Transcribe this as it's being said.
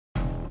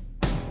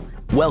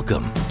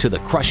Welcome to the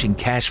Crushing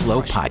Cash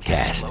Flow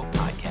Podcast,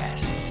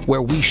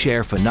 where we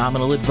share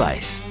phenomenal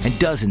advice and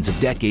dozens of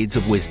decades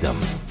of wisdom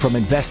from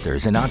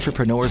investors and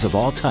entrepreneurs of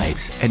all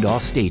types and all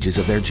stages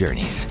of their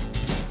journeys.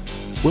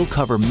 We'll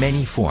cover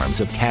many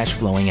forms of cash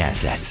flowing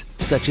assets,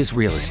 such as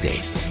real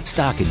estate,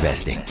 stock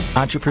investing,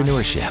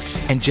 entrepreneurship,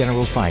 and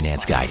general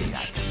finance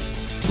guidance.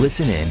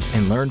 Listen in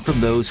and learn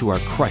from those who are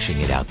crushing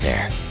it out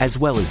there, as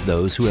well as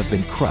those who have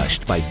been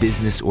crushed by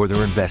business or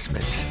their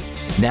investments.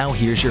 Now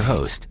here's your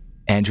host,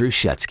 Andrew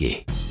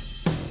Shutsky.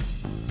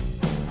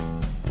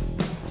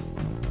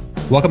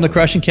 Welcome to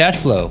Crushing Cash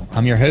Flow.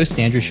 I'm your host,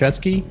 Andrew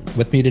Shutsky.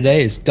 With me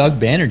today is Doug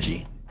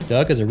Banerjee.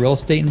 Doug is a real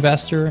estate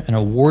investor, an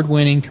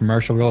award-winning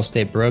commercial real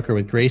estate broker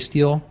with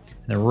Greysteel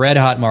in the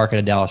red-hot market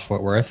of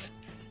Dallas-Fort Worth.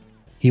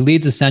 He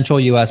leads the Central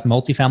U.S.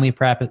 multifamily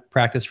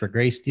practice for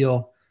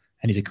Greysteel,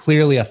 and he's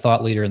clearly a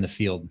thought leader in the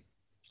field.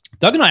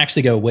 Doug and I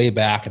actually go way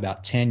back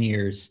about 10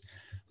 years.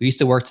 We used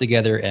to work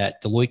together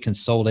at Deloitte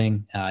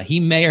Consulting.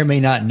 He may or may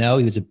not know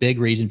he was a big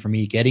reason for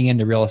me getting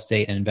into real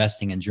estate and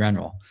investing in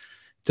general.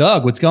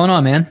 Doug, what's going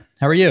on, man?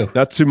 How are you?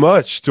 Not too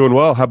much. Doing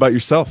well. How about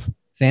yourself?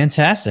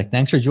 Fantastic.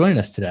 Thanks for joining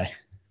us today.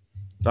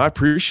 I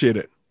appreciate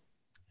it.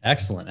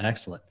 Excellent.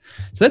 So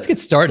let's get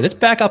started. Let's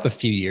back up a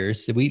few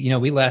years.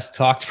 We last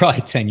talked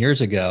probably 10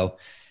 years ago.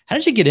 How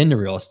did you get into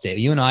real estate?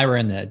 You and I were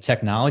in the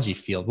technology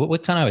field.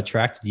 What kind of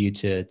attracted you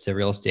to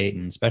real estate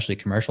and especially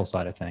commercial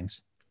side of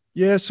things?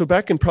 Yeah. So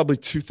back in probably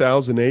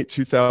 2008,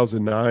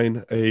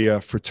 2009, a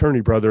fraternity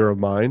brother of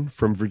mine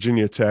from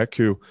Virginia Tech,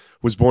 who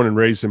was born and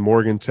raised in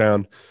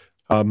Morgantown,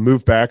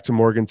 moved back to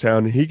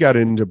Morgantown. He got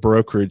into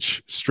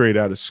brokerage straight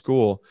out of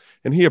school,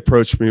 and he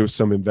approached me with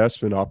some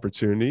investment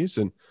opportunities.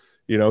 And,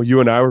 you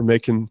and I were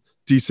making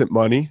decent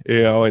money,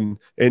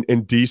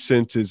 and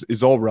decent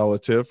is all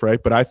relative,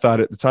 right? But I thought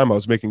at the time I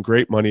was making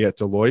great money at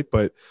Deloitte,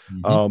 but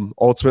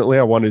ultimately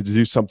I wanted to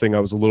do something I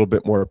was a little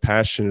bit more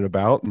passionate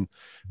about, and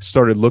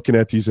started looking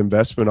at these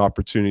investment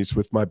opportunities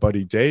with my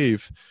buddy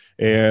Dave,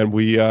 and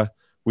we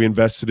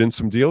invested in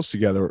some deals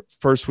together.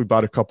 First, we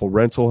bought a couple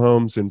rental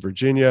homes in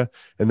Virginia,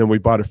 and then we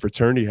bought a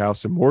fraternity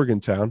house in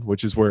Morgantown,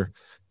 which is where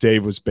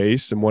Dave was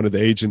based. And one of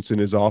the agents in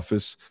his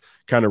office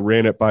kind of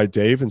ran it by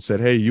Dave and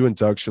said, "Hey, you and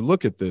Doug should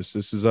look at this.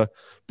 This is a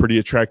pretty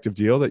attractive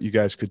deal that you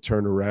guys could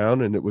turn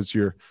around." And it was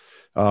your,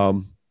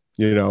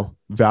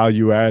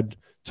 value add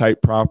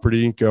type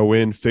property. Go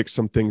in, fix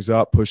some things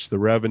up, push the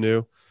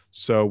revenue.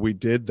 So we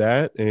did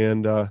that,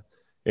 and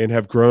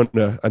have grown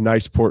a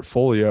nice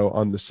portfolio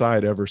on the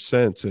side ever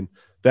since. And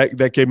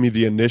that gave me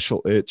the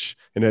initial itch.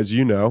 And as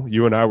you know,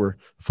 you and I were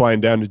flying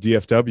down to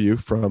DFW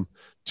from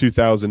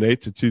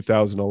 2008 to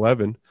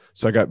 2011.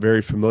 So I got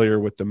very familiar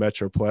with the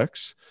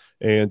Metroplex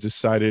and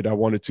decided I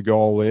wanted to go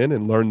all in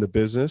and learn the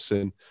business.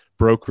 And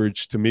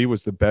brokerage to me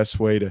was the best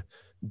way to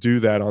do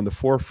that on the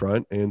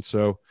forefront. And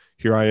so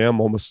here I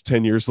am almost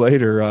 10 years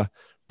later,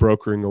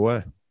 brokering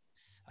away.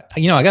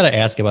 I got to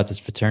ask about this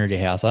fraternity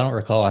house. I don't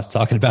recall us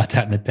talking about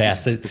that in the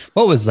past.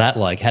 What was that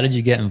like? How did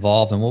you get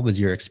involved, and what was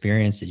your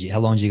experience? How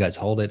long did you guys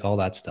hold it? All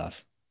that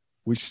stuff.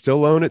 We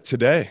still own it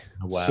today.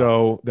 Oh, wow.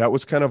 So that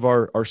was kind of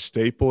our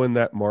staple in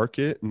that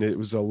market. And it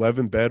was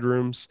 11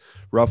 bedrooms,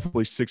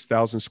 roughly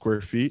 6,000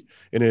 square feet.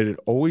 And it had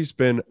always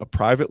been a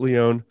privately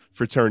owned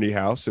fraternity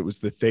house. It was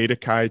the Theta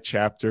Chi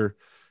chapter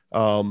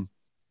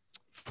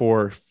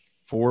for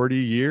 40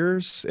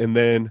 years. And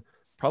then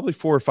probably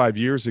 4 or 5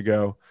 years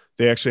ago,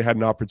 they actually had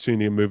an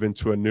opportunity to move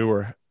into a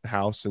newer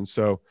house. And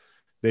so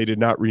they did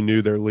not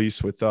renew their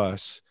lease with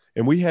us.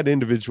 And we had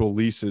individual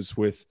leases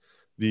with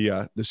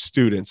the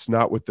students,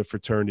 not with the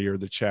fraternity or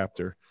the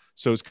chapter.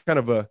 So it's kind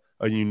of a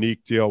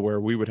unique deal where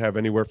we would have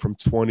anywhere from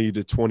 20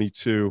 to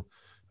 22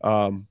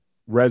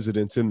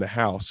 residents in the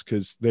house,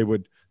 because they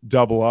would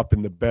double up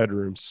in the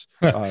bedrooms,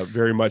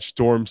 very much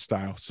dorm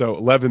style. So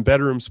 11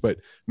 bedrooms, but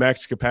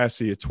max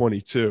capacity of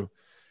 22.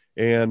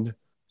 And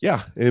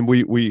yeah, and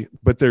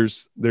but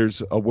there's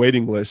a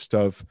waiting list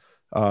of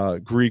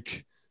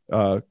Greek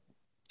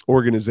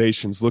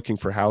organizations looking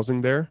for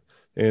housing there.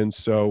 And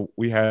so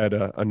we had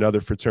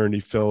another fraternity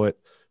fill it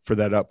for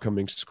that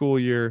upcoming school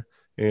year,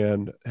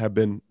 and have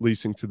been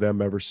leasing to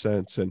them ever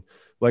since. And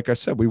like I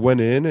said, we went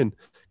in and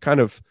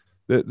kind of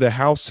the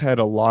house had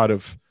a lot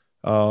of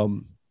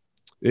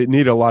it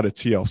needed a lot of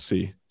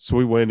TLC. So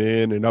we went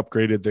in and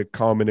upgraded the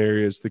common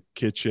areas, the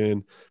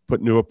kitchen,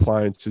 put new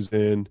appliances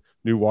in,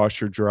 new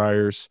washer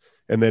dryers,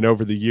 and then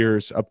over the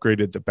years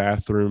upgraded the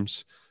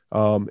bathrooms.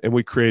 And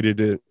we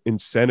created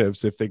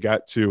incentives if they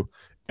got to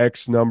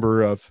X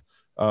number of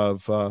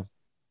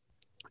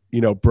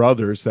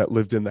brothers that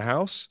lived in the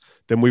house,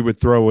 then we would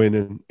throw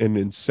in an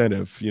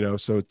incentive,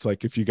 so it's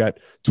like, if you got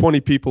 20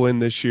 people in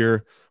this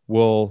year,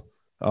 we'll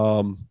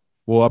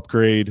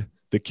upgrade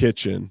the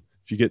kitchen.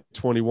 If you get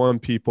 21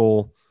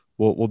 people,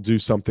 we'll do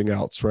something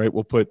else, right?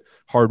 We'll put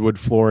hardwood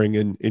flooring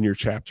in your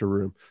chapter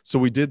room. So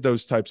we did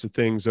those types of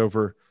things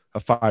over a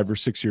 5 or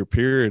 6 year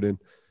period. And,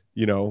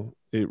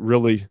 it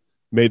really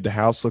made the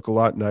house look a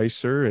lot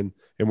nicer, and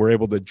we're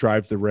able to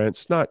drive the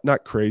rents,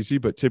 not crazy,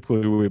 but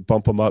typically we would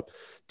bump them up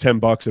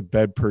 $10 a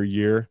bed per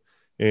year.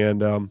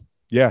 And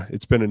Yeah,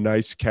 it's been a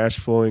nice cash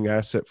flowing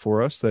asset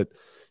for us that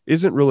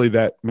isn't really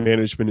that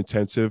management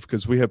intensive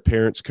because we have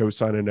parents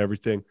co-signing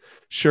everything.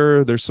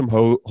 Sure, there's some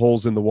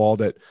holes in the wall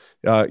that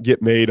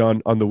get made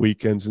on the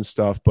weekends and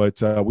stuff,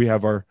 but we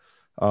have our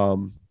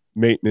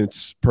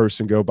maintenance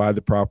person go by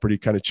the property,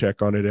 kind of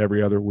check on it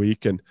every other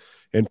week and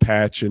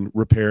patch and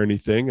repair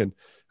anything.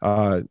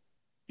 And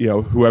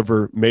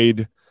whoever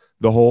made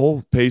the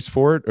hole pays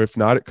for it, or if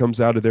not, it comes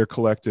out of their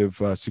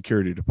collective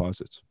security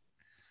deposits.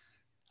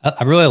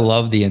 I really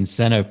love the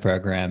incentive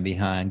program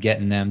behind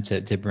getting them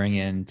to bring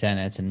in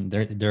tenants, and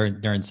they're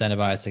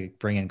incentivized to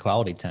bring in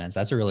quality tenants.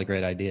 That's a really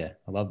great idea.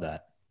 I love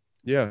that.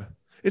 Yeah.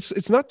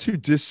 It's not too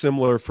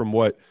dissimilar from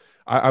what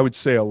I would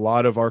say a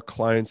lot of our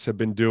clients have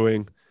been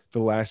doing the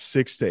last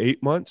 6 to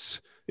 8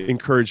 months,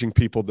 encouraging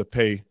people to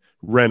pay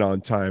rent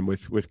on time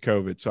with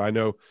COVID. So I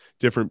know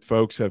different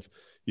folks have,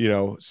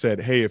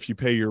 said, hey, if you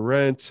pay your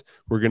rent,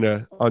 we're going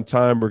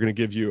to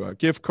give you a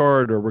gift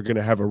card, or we're going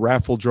to have a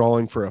raffle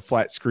drawing for a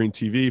flat screen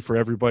TV for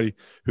everybody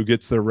who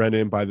gets their rent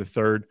in by the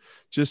 3rd,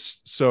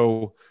 just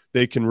so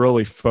they can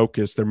really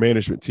focus, their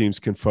management teams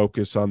can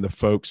focus on the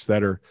folks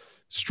that are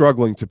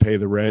struggling to pay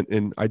the rent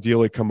and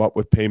ideally come up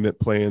with payment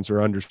plans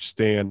or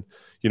understand,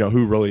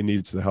 who really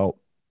needs the help.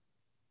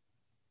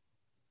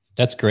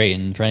 That's great.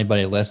 And for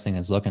anybody listening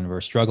that's looking for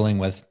struggling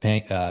with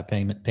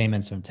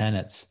payments from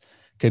tenants,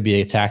 could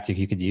be a tactic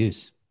you could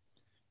use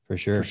for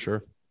sure. For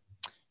sure.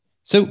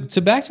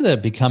 So back to the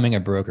becoming a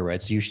broker, right?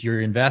 So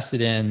you're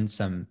invested in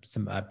some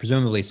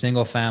presumably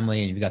single family,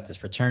 and you've got this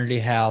fraternity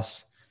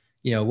house.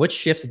 What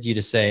shifted you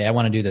to say, I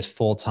want to do this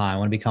full time, I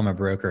want to become a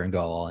broker and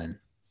go all in?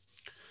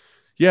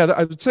 Yeah,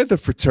 I would say the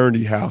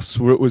fraternity house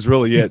was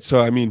really it. So,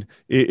 I mean,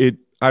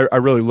 I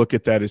really look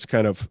at that as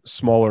kind of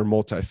smaller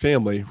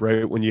multifamily,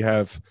 right? When you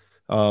have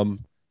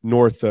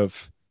north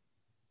of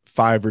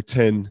 5 or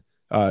 10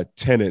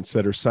 tenants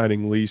that are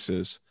signing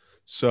leases.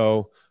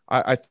 So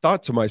I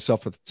thought to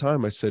myself at the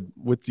time, I said,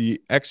 with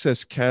the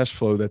excess cash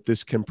flow that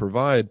this can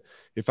provide,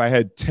 if I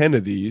had 10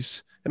 of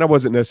these, and I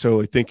wasn't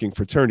necessarily thinking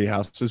fraternity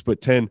houses,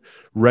 but 10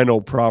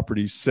 rental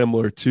properties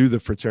similar to the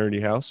fraternity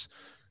house,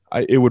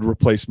 it would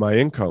replace my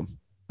income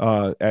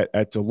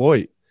at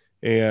Deloitte.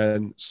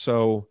 And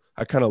so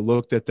I kind of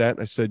looked at that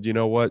and I said, you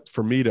know what,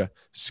 for me to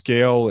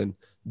scale and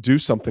do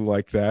something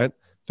like that,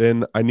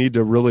 then I need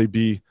to really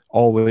be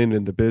all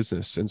in the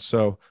business. And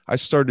so I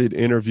started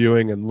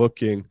interviewing and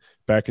looking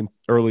back in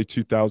early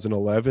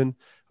 2011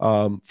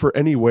 for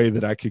any way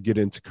that I could get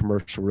into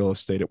commercial real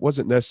estate. It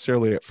wasn't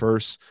necessarily at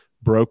first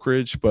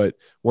brokerage, but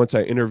once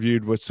I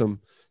interviewed with some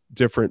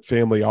different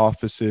family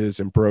offices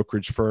and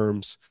brokerage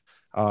firms,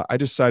 I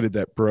decided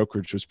that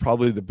brokerage was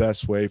probably the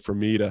best way for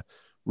me to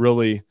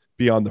really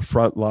be on the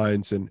front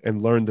lines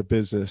and learn the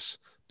business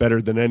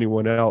better than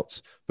anyone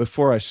else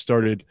before I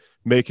started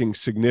making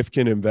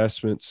significant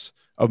investments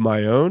of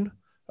my own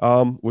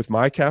with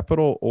my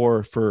capital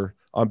or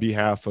on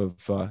behalf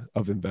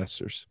of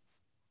investors.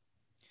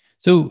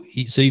 So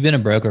you've been a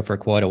broker for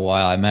quite a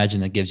while. I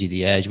imagine that gives you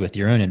the edge with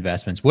your own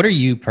investments. What are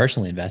you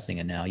personally investing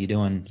in now? You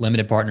doing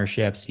limited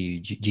partnerships?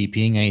 You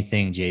GPing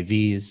anything,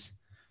 JVs?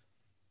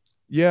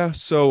 Yeah,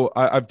 so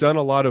I've done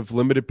a lot of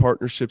limited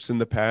partnerships in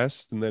the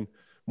past, and then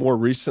more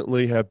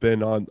recently have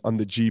been on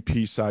the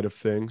GP side of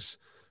things.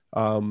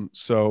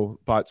 So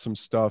bought some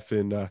stuff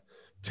in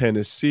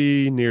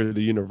Tennessee near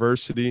the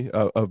University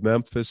of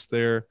Memphis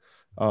there,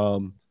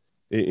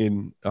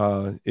 in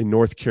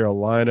North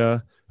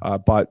Carolina.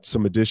 Bought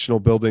some additional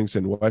buildings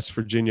in West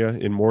Virginia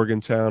in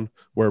Morgantown,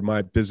 where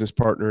my business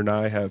partner and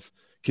I have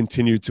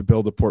continued to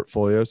build a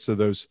portfolio. So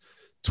those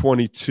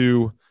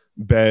 22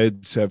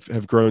 beds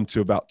have grown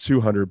to about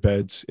 200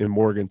 beds in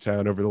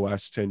Morgantown over the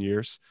last 10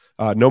 years.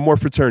 No more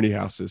fraternity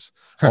houses,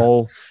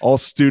 all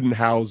student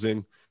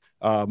housing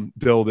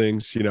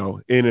buildings,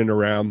 in and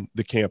around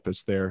the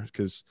campus there,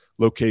 because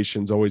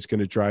location's always going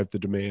to drive the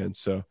demand.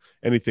 So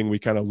anything we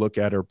kind of look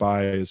at or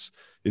buy is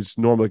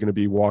normally going to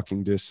be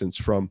walking distance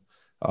from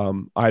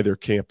either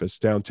campus,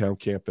 downtown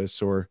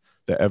campus, or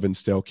the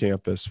Evansdale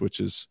campus, which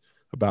is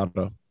about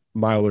a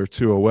mile or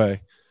two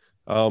away.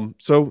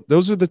 So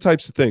those are the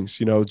types of things,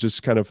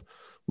 just kind of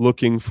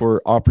looking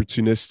for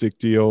opportunistic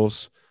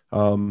deals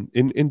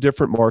in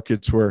different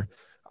markets where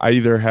I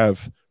either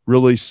have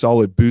really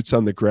solid boots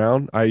on the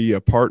ground, i.e.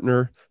 a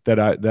partner that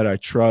I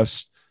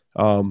trust,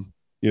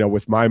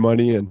 with my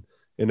money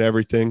and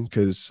everything,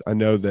 because I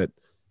know that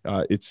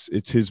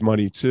it's his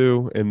money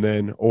too. And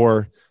then,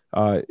 or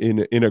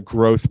in a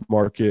growth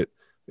market,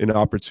 an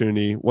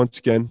opportunity, once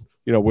again,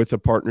 with a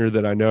partner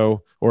that I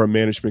know, or a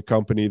management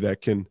company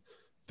that can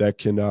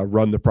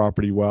run the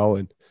property well.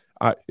 And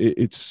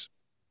it's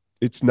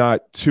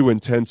not too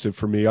intensive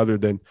for me, other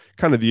than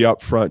kind of the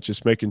upfront,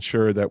 just making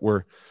sure that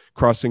we're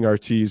crossing our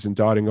T's and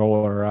dotting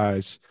all our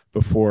I's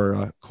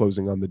before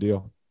closing on the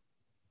deal.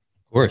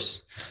 Of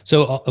course.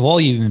 So of all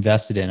you've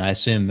invested in, I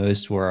assume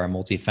most were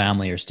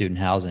multifamily or student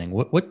housing.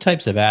 What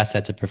types of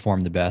assets have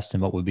performed the best,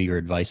 and what would be your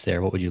advice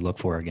there? What would you look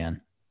for again?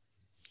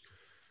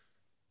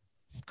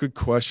 Good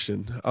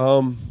question.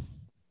 The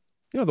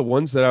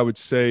ones that I would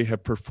say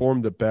have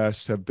performed the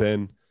best have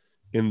been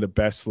in the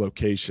best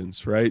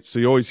locations, right? So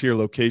you always hear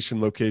location,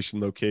 location,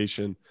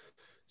 location.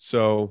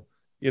 So,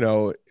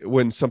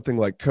 when something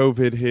like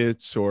COVID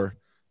hits or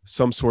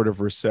some sort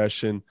of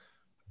recession,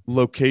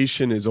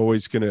 location is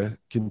always going to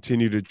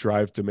continue to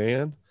drive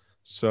demand.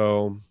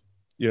 So,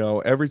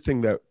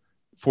 everything that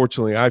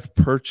fortunately I've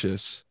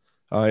purchased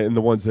and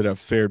the ones that have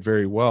fared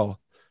very well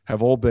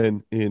have all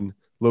been in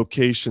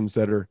locations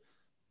that are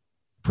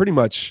pretty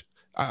much,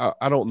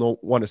 I don't know,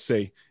 want to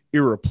say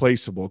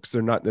irreplaceable because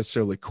they're not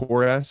necessarily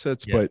core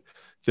assets, but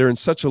they're in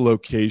such a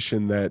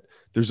location that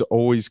there's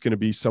always going to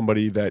be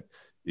somebody that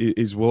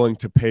is willing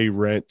to pay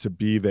rent to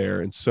be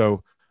there. And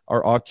so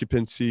our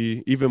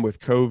occupancy, even with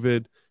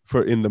COVID,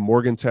 for in the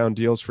Morgantown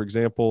deals, for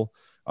example,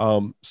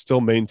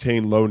 still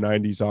maintain low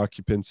 90s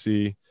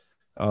occupancy.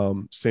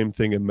 Same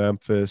thing in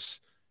Memphis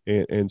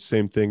and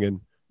same thing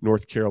in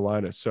North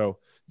Carolina. So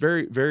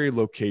very, very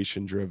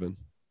location driven.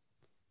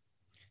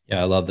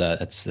 Yeah, I love that.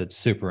 That's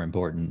super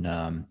important.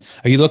 Are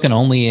you looking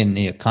only in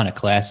the kind of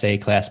Class A,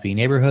 Class B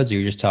neighborhoods, or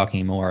you're just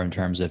talking more in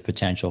terms of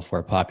potential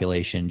for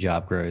population,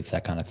 job growth,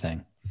 that kind of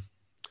thing?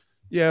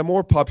 Yeah,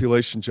 more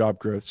population, job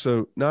growth.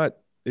 So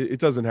it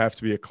doesn't have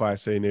to be a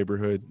Class A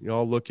neighborhood.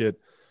 I'll look at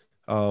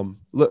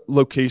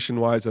location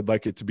wise. I'd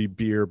like it to be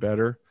B or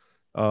better.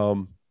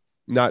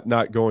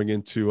 Not going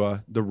into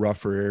the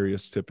rougher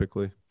areas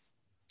typically.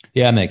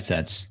 Yeah, that makes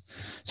sense.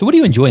 So what do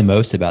you enjoy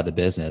most about the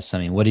business?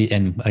 I mean,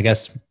 and I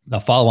guess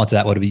a follow on to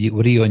that, what do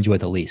you enjoy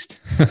the least?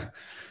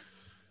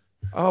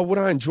 What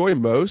I enjoy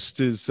most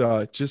is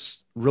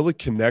just really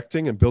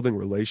connecting and building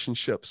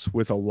relationships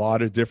with a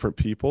lot of different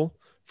people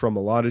from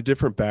a lot of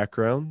different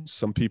backgrounds.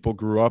 Some people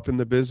grew up in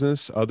the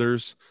business.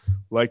 Others,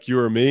 like you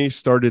or me,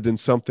 started in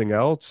something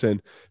else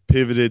and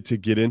pivoted to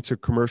get into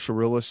commercial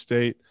real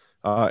estate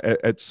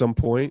at some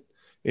point.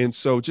 And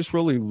so just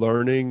really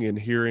learning and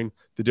hearing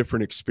the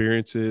different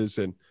experiences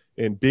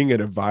and being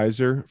an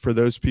advisor for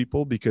those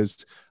people,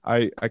 because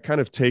I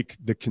kind of take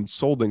the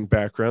consulting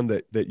background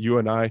that you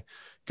and I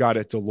got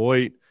at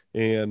Deloitte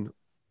and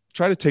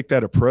try to take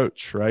that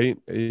approach, right?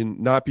 And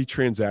not be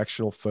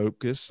transactional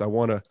focused. I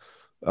want to,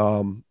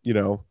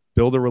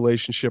 build a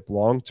relationship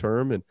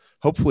long-term and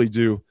hopefully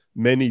do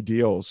many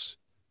deals,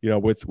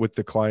 with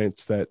the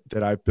clients that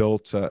I've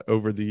built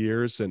over the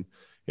years and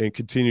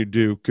continue to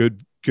do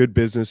good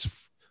business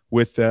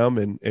with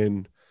them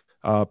and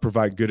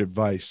provide good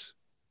advice.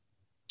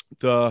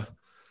 The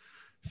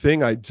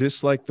thing I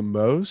dislike the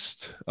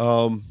most,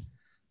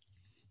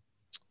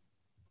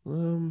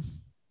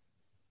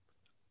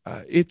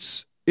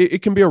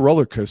 it can be a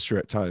roller coaster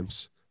at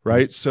times,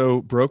 right?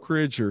 So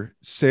brokerage or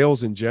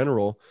sales in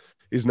general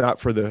is not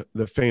for the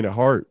faint of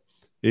heart.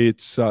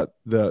 It's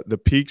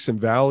the peaks and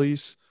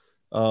valleys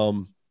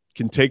can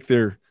take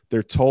their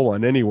toll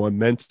on anyone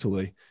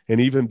mentally.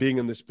 And even being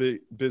in this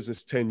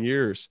business 10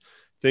 years,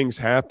 things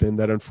happen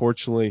that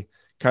unfortunately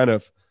kind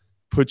of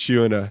put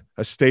you in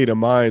a state of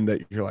mind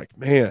that you're like,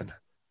 man,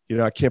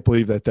 I can't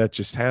believe that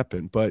just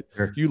happened. But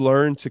sure, you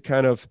learn to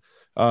kind of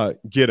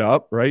get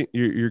up, right?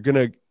 You're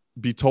going to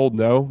be told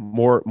no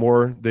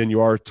more than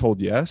you are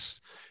told yes,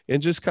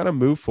 and just kind of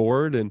move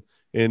forward and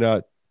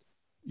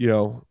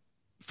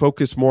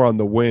focus more on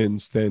the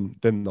wins than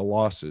the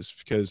losses.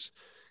 Because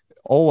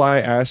all I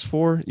ask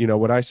for,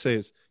 what I say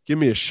is, give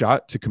me a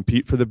shot to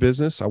compete for the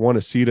business. I want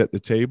a seat at the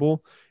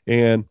table.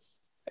 And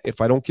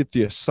if I don't get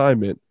the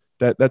assignment,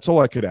 that's all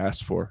I could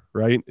ask for,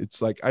 right?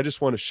 It's like, I just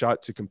want a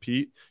shot to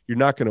compete. You're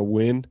not going to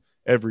win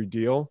every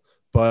deal,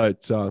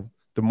 but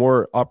the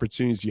more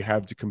opportunities you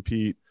have to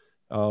compete,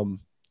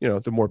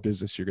 the more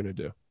business you're going to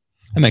do.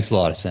 That makes a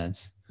lot of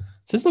sense.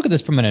 So let's look at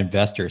this from an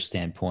investor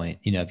standpoint.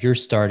 If you're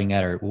starting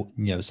out or,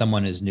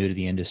 someone is new to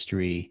the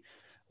industry,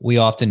 we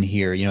often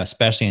hear,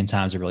 especially in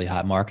times of really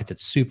hot markets,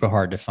 it's super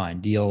hard to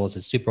find deals.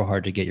 It's super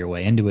hard to get your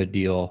way into a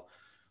deal.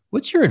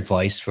 What's your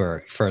advice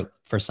for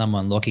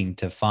someone looking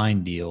to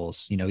find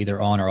deals,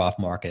 either on or off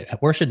market?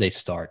 Where should they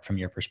start from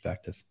your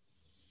perspective?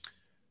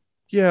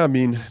 Yeah, I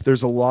mean, there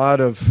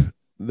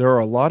are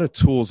a lot of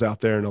tools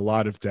out there and a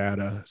lot of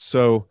data.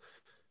 So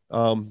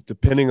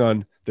depending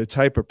on the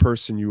type of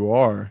person you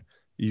are,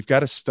 you've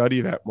got to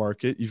study that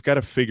market. You've got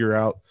to figure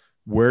out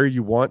where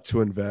you want to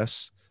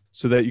invest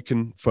so that you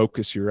can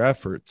focus your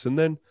efforts, and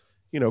then,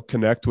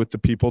 connect with the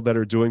people that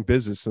are doing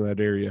business in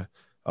that area.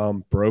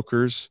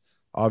 Brokers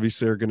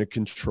obviously are going to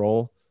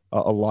control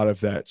a lot of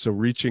that. So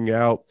reaching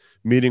out,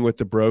 meeting with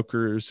the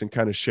brokers and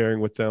kind of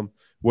sharing with them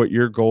what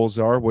your goals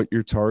are, what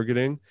you're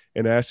targeting,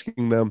 and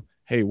asking them,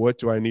 hey, what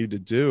do I need to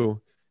do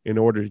in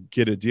order to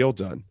get a deal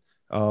done?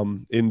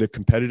 In the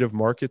competitive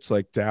markets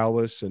like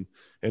Dallas and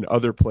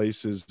other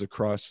places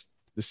across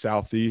the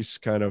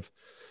Southeast, kind of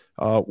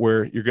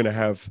where you're going to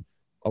have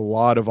a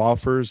lot of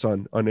offers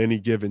on any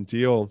given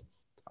deal,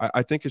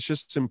 I think it's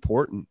just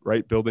important,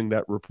 right? Building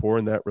that rapport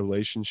and that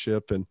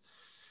relationship and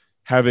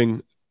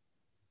having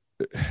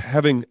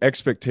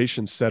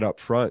expectations set up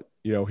front,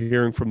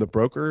 hearing from the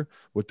broker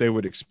what they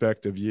would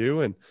expect of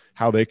you and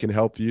how they can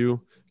help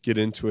you get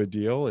into a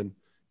deal,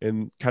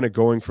 and kind of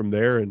going from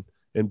there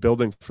and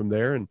building from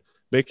there, and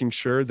making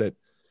sure that,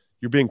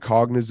 you're being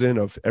cognizant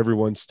of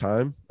everyone's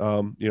time.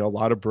 You know, a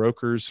lot of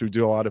brokers who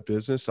do a lot of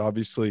business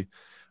obviously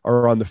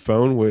are on the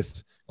phone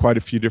with quite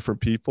a few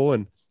different people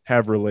and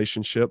have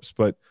relationships,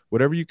 but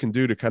whatever you can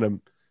do to kind of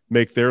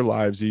make their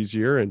lives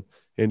easier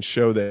and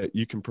show that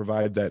you can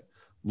provide that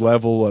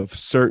level of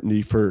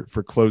certainty for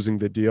closing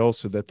the deal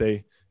so that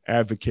they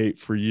advocate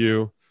for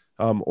you.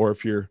 Or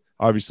if you're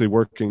obviously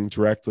working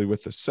directly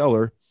with the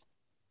seller,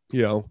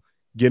 you know,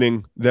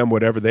 getting them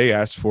whatever they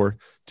ask for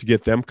to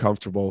get them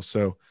comfortable.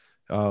 So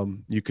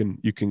you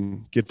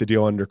can get the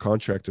deal under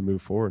contract and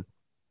move forward.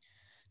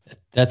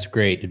 That's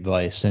great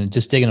advice. And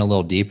just digging a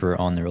little deeper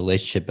on the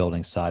relationship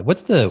building side,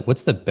 what's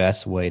the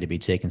best way to be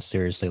taken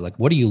seriously? Like,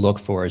 what do you look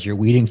for as you're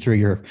weeding through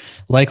your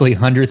likely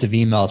hundreds of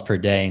emails per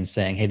day and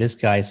saying, hey, this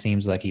guy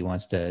seems like he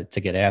wants to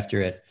get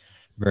after it,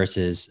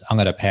 versus I'm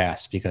going to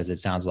pass because it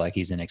sounds like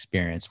he's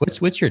inexperienced.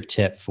 What's your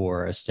tip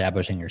for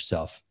establishing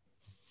yourself?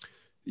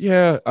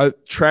 Yeah, a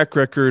track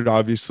record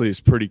obviously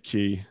is pretty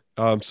key.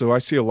 So I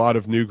see a lot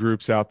of new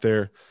groups out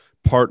there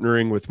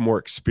partnering with more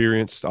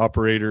experienced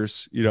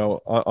operators, you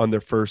know, on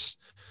their first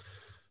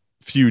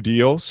few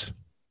deals,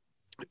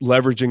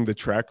 leveraging the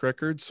track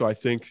record. So I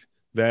think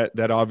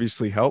that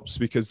obviously helps,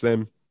 because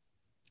then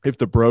if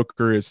the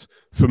broker is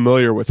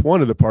familiar with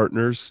one of the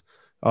partners,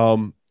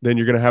 then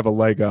you're going to have a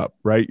leg up,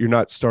 right? You're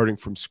not starting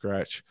from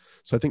scratch.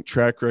 So I think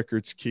track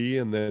record's key.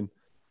 And then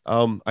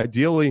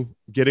ideally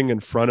getting in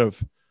front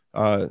of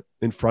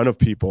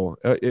people,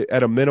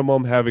 at a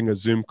minimum, having a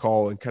Zoom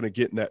call and kind of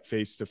getting that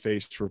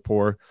face-to-face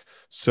rapport.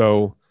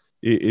 So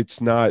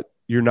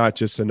you're not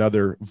just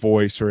another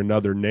voice or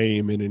another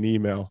name in an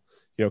email,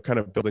 you know, kind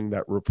of building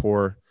that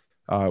rapport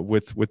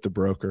with the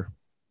broker.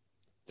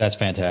 That's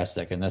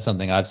fantastic. And that's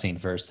something I've seen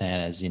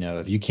firsthand is, you know,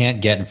 if you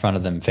can't get in front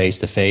of them face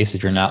to face,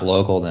 if you're not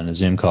local, then a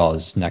Zoom call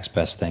is next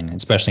best thing,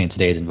 especially in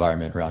today's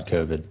environment around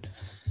COVID.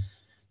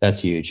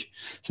 That's huge.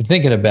 So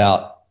thinking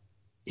about,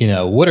 you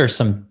know, what are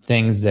some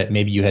things that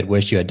maybe you had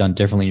wished you had done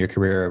differently in your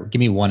career? Give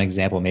me one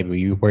example,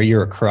 maybe where you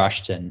were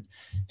crushed and,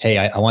 hey,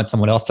 I want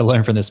someone else to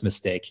learn from this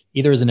mistake,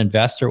 either as an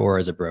investor or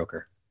as a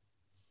broker.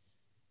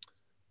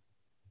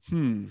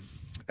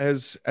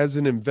 As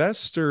an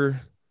investor,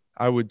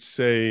 I would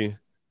say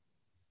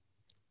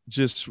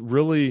just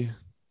really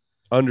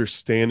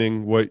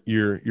understanding what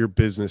your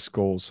business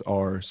goals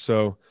are.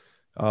 So,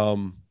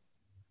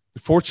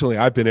 fortunately,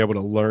 I've been able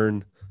to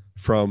learn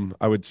from,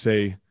 I would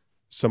say,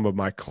 some of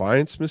my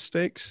clients'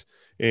 mistakes.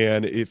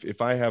 And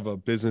if I have a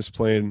business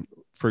plan,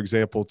 for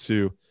example,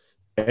 to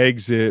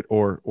exit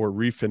or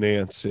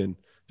refinance in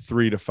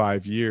 3 to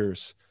 5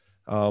 years,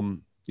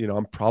 you know,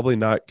 I'm probably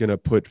not going to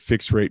put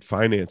fixed rate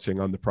financing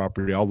on the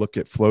property. I'll look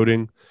at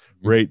floating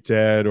rate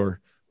debt or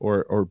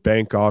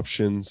bank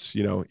options,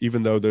 you know,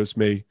 even though those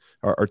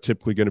are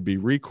typically going to be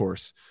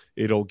recourse,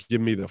 it'll give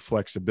me the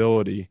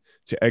flexibility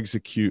to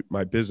execute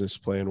my business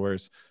plan.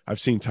 Whereas I've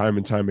seen time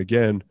and time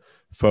again,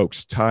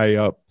 folks tie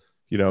up,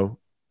 you know,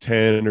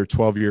 10 or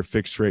 12-year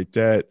fixed rate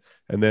debt,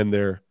 and then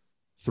they're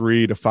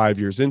 3 to 5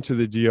 years into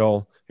the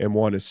deal and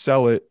want to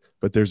sell it,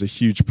 but there's a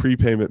huge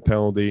prepayment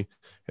penalty.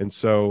 And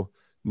so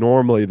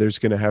normally there's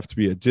going to have to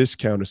be a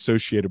discount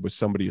associated with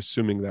somebody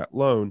assuming that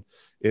loan,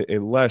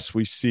 unless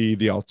we see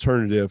the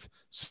alternative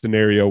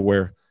scenario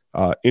where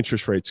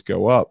interest rates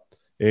go up.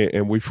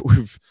 And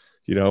we've,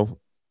 you know,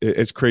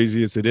 as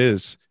crazy as it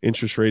is,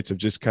 interest rates have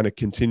just kind of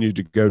continued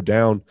to go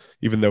down,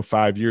 even though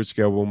 5 years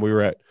ago when we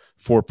were at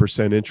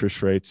 4%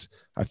 interest rates,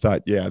 I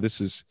thought, yeah, this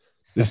has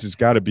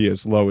got to be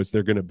as low as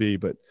they're going to be.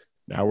 But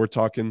now we're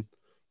talking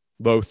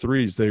low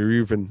threes. They're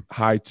even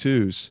high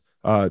twos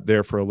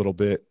there for a little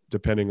bit,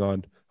 depending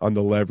on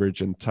the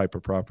leverage and type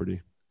of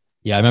property.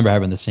 Yeah, I remember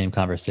having the same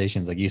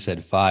conversations, like you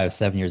said,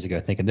 5-7 years ago,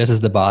 thinking this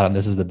is the bottom,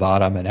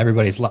 and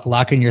everybody's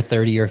locking your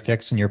 30-year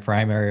fix in your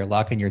primary or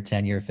locking your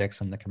 10-year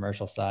fix on the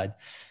commercial side.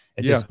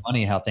 It's just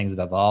funny how things have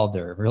evolved,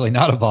 or really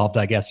not evolved,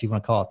 I guess, if you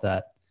want to call it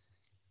that.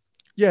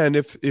 Yeah, and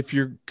if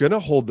you're going to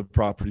hold the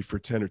property for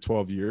 10 or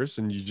 12 years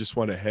and you just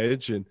want to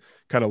hedge and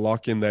kind of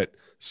lock in that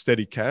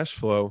steady cash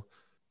flow,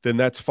 then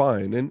that's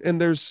fine.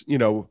 And there's, you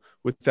know,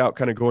 without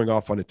kind of going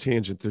off on a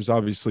tangent, there's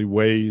obviously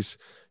ways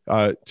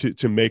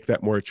to make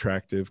that more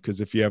attractive. Because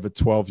if you have a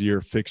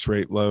 12-year fixed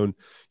rate loan,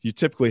 you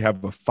typically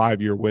have a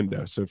 5-year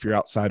window. So if you're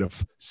outside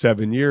of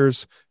 7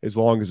 years, as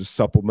long as a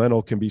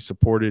supplemental can be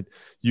supported,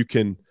 you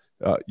can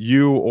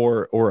you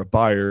or a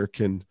buyer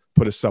can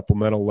put a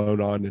supplemental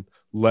loan on and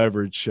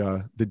leverage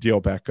the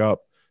deal back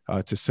up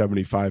to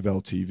 75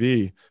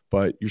 LTV,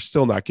 but you're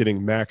still not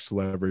getting max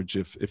leverage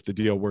if the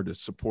deal were to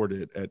support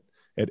it at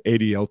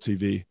 80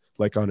 LTV,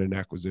 like on an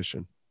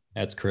acquisition.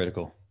 That's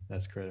critical.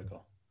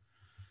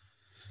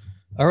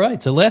 All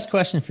right. So last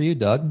question for you,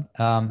 Doug.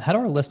 How do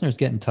our listeners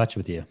get in touch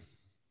with you?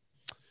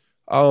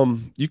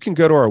 You can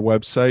go to our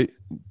website,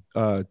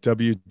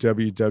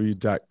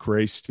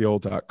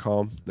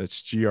 www.greysteel.com.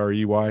 That's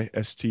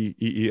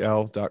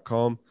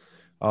GREYSTEEL.com.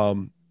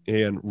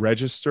 And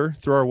register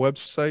through our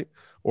website,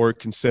 or it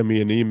can send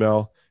me an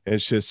email, and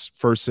it's just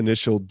first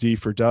initial D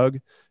for Doug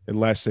and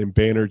last name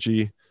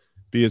Banerjee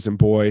B as in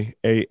boy,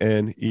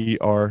 ANERJEE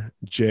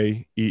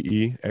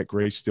at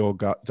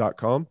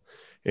graysteel.com.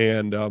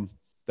 And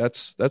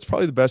that's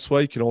probably the best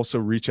way. You can also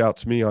reach out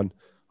to me on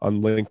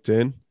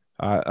LinkedIn.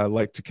 I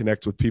like to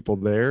connect with people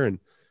there and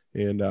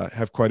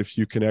have quite a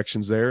few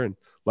connections there, and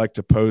like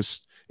to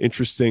post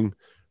interesting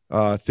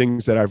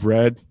things that I've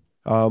read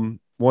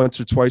once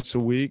or twice a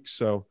week.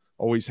 So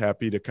always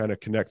happy to kind of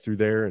connect through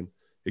there and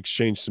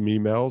exchange some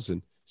emails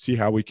and see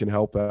how we can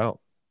help out.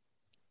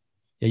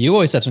 Yeah, you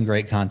always have some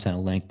great content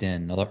on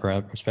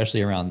LinkedIn,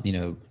 especially around,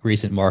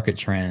 recent market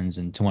trends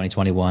and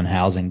 2021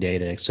 housing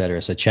data, et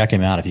cetera. So check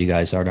him out if you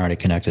guys aren't already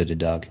connected to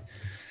Doug.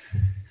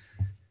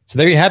 So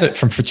there you have it,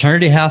 from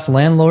fraternity house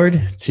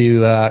landlord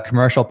to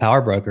commercial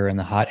power broker in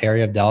the hot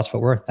area of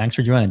Dallas-Fort Worth. Thanks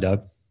for joining,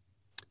 Doug.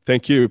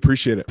 Thank you.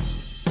 Appreciate it.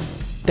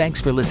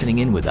 Thanks for listening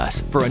in with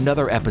us for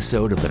another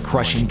episode of the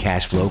Crushing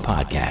Cash Flow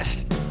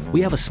Podcast.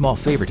 We have a small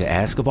favor to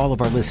ask of all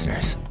of our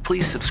listeners.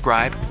 Please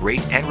subscribe,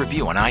 rate, and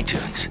review on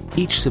iTunes.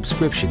 Each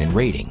subscription and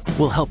rating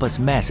will help us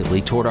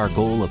massively toward our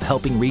goal of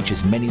helping reach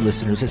as many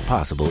listeners as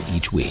possible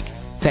each week.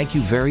 Thank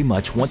you very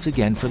much once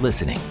again for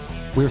listening.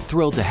 We're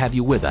thrilled to have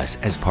you with us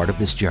as part of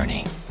this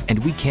journey, and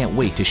we can't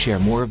wait to share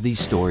more of these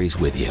stories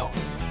with you.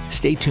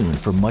 Stay tuned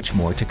for much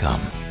more to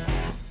come.